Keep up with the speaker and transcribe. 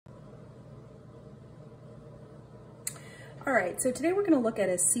All right, so today we're going to look at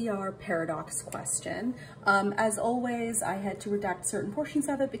a CR paradox question. As always, I had to redact certain portions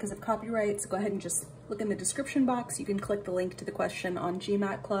of it because of copyright, so go ahead and just look in the description box. You can click the link to the question on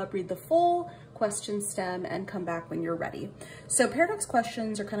GMATClub, read the full question stem, and come back when you're ready. So paradox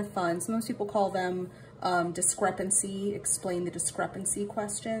questions are kind of fun. So most people call them discrepancy, explain the discrepancy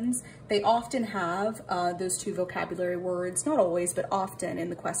questions. They often have those two vocabulary words, not always, but often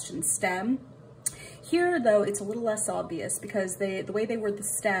in the question stem. Here, though, it's a little less obvious because the way they word the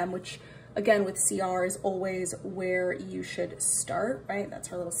stem, which again with CR is always where you should start, right?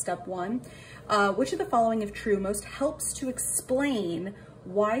 That's our little step one. Which of the following, if true, most helps to explain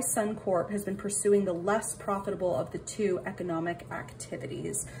why Suncorp has been pursuing the less profitable of the two economic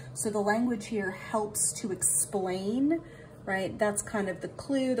activities? So the language here helps to explain, right? That's kind of the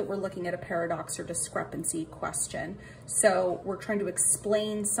clue that we're looking at a paradox or discrepancy question. So we're trying to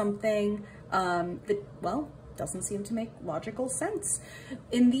explain something that, well, doesn't seem to make logical sense.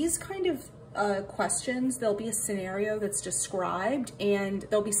 In these kind of questions, there'll be a scenario that's described and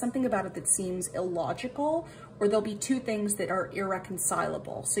there'll be something about it that seems illogical, or there'll be two things that are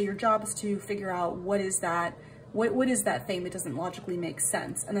irreconcilable. So your job is to figure out what is that thing that doesn't logically make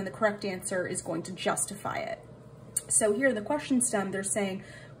sense, and then the correct answer is going to justify it. So here in the question stem, they're saying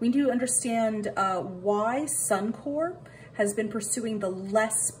we need to understand why Suncorp has been pursuing the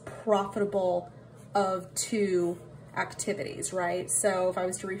less profitable of two activities, right? So if I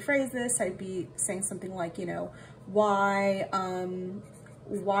was to rephrase this, I'd be saying something like, you know, why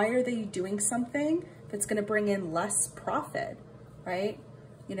are they doing something that's going to bring in less profit, right?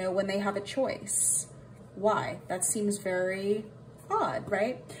 You know, when they have a choice. Why? That seems very odd,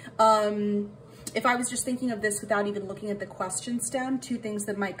 right? If I was just thinking of this without even looking at the question stem, two things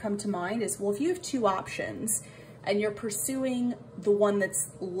that might come to mind is, well, if you have two options and you're pursuing the one that's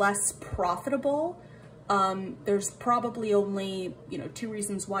less profitable, there's probably only, you know, two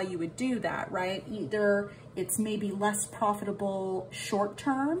reasons why you would do that, right? Either it's maybe less profitable short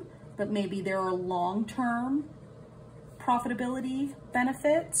term, but maybe there are long-term profitability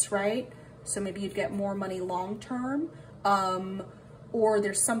benefits, right? So maybe you'd get more money long-term. Or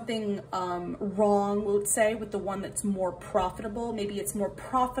there's something wrong, let's say, with the one that's more profitable. Maybe it's more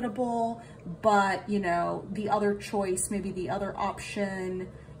profitable, but, you know, the other choice, maybe the other option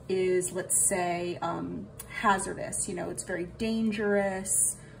is, let's say, hazardous. You know, it's very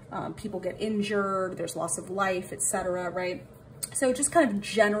dangerous, people get injured, there's loss of life, etc., right? So just kind of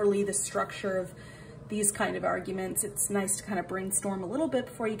generally the structure of these kind of arguments, it's nice to kind of brainstorm a little bit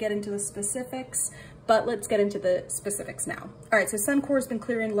before you get into the specifics. But let's get into the specifics now. All right, so Suncorp has been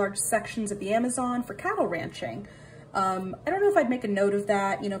clearing large sections of the Amazon for cattle ranching. I don't know if I'd make a note of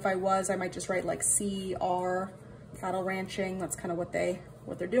that. You know, if I was, I might just write like CR, cattle ranching. That's kind of what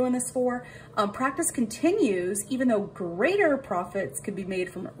they're doing this for. Practice continues, even though greater profits could be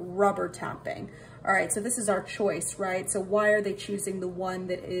made from rubber tapping. All right, so this is our choice, right? So why are they choosing the one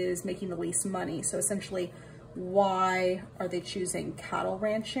that is making the least money? So essentially, why are they choosing cattle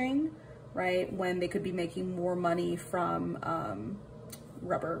ranching, right, when they could be making more money from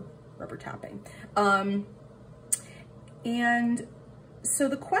rubber tapping? And so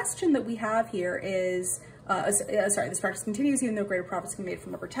the question that we have here is, sorry, this practice continues even though greater profits can be made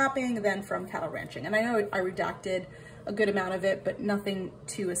from rubber tapping than from cattle ranching. And I know I redacted a good amount of it, but nothing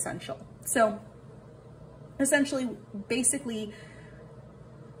too essential. So essentially, basically,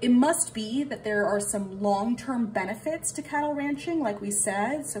 it must be that there are some long-term benefits to cattle ranching, like we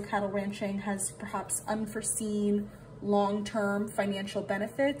said. So cattle ranching has perhaps unforeseen long-term financial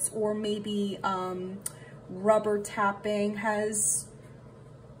benefits, or maybe rubber tapping has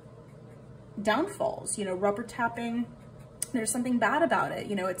downfalls. You know, rubber tapping, there's something bad about it.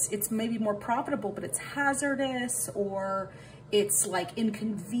 You know, it's maybe more profitable, but it's hazardous, or it's like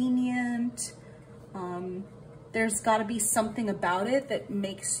inconvenient. There's got to be something about it that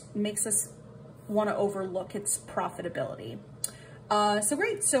makes us want to overlook its profitability. So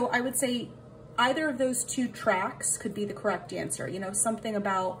great. So I would say either of those two tracks could be the correct answer. You know, something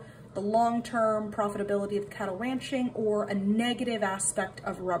about the long-term profitability of cattle ranching, or a negative aspect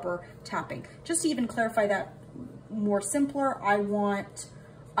of rubber tapping. Just to even clarify that more simpler, I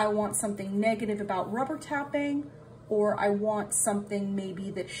want something negative about rubber tapping, or I want something maybe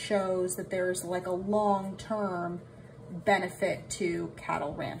that shows that there's like a long-term benefit to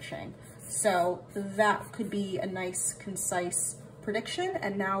cattle ranching. So that could be a nice, concise prediction.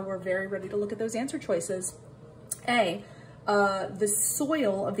 And now we're very ready to look at those answer choices. A, the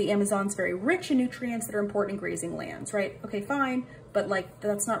soil of the Amazon is very rich in nutrients that are important in grazing lands, right? Okay, fine, but like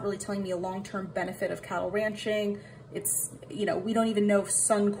that's not really telling me a long-term benefit of cattle ranching. It's, you know, we don't even know if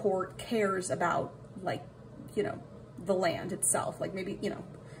Suncorp cares about, like, you know, the land itself. Like maybe, you know,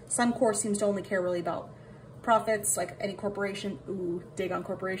 Suncorp seems to only care really about profits, like any corporation. Ooh, dig on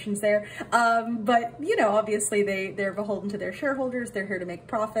corporations there. But, you know, obviously they're beholden to their shareholders. They're here to make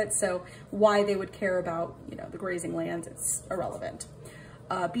profits. So why they would care about, you know, the grazing lands, it's irrelevant.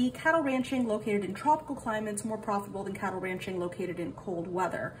 B, cattle ranching located in tropical climates more profitable than cattle ranching located in cold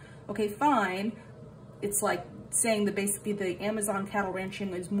weather. Okay, fine. It's like saying that basically the Amazon cattle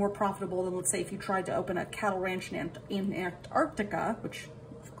ranching is more profitable than, let's say, if you tried to open a cattle ranch in Antarctica, which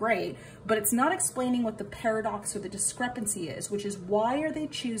is great, but it's not explaining what the paradox or the discrepancy is, which is why are they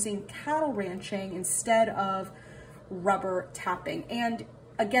choosing cattle ranching instead of rubber tapping? And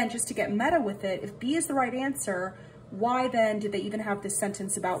again, just to get meta with it, if B is the right answer, why then did they even have this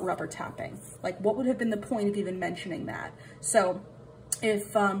sentence about rubber tapping? Like, what would have been the point of even mentioning that? So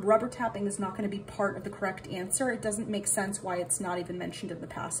if rubber tapping is not going to be part of the correct answer, it doesn't make sense why it's not even mentioned in the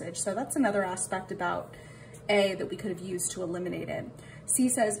passage. So that's another aspect about A that we could have used to eliminate it. C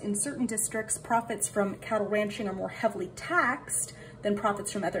says, in certain districts, profits from cattle ranching are more heavily taxed than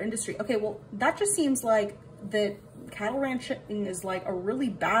profits from other industry. Okay, well, that just seems like that cattle ranching is like a really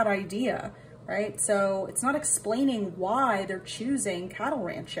bad idea, right? So it's not explaining why they're choosing cattle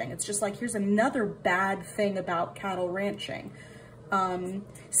ranching. It's just like, here's another bad thing about cattle ranching.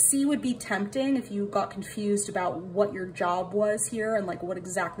 C would be tempting if you got confused about what your job was here and like what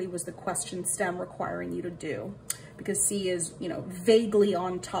exactly was the question stem requiring you to do, because C is, you know, vaguely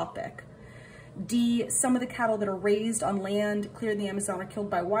on topic. D, some of the cattle that are raised on land clear in the Amazon are killed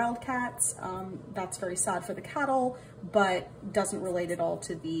by wildcats. That's very sad for the cattle, but doesn't relate at all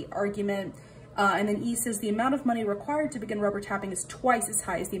to the argument. And then E says the amount of money required to begin rubber tapping is twice as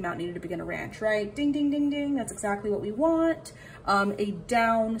high as the amount needed to begin a ranch, right? Ding, ding, ding, ding. That's exactly what we want. A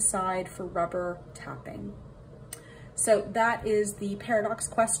downside for rubber tapping. So that is the paradox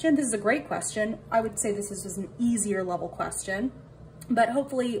question. This is a great question. I would say this is an easier level question, but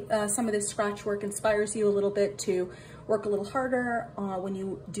hopefully some of this scratch work inspires you a little bit to work a little harder when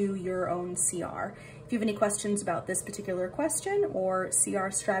you do your own CR. If you have any questions about this particular question or CR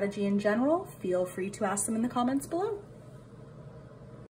strategy in general, feel free to ask them in the comments below.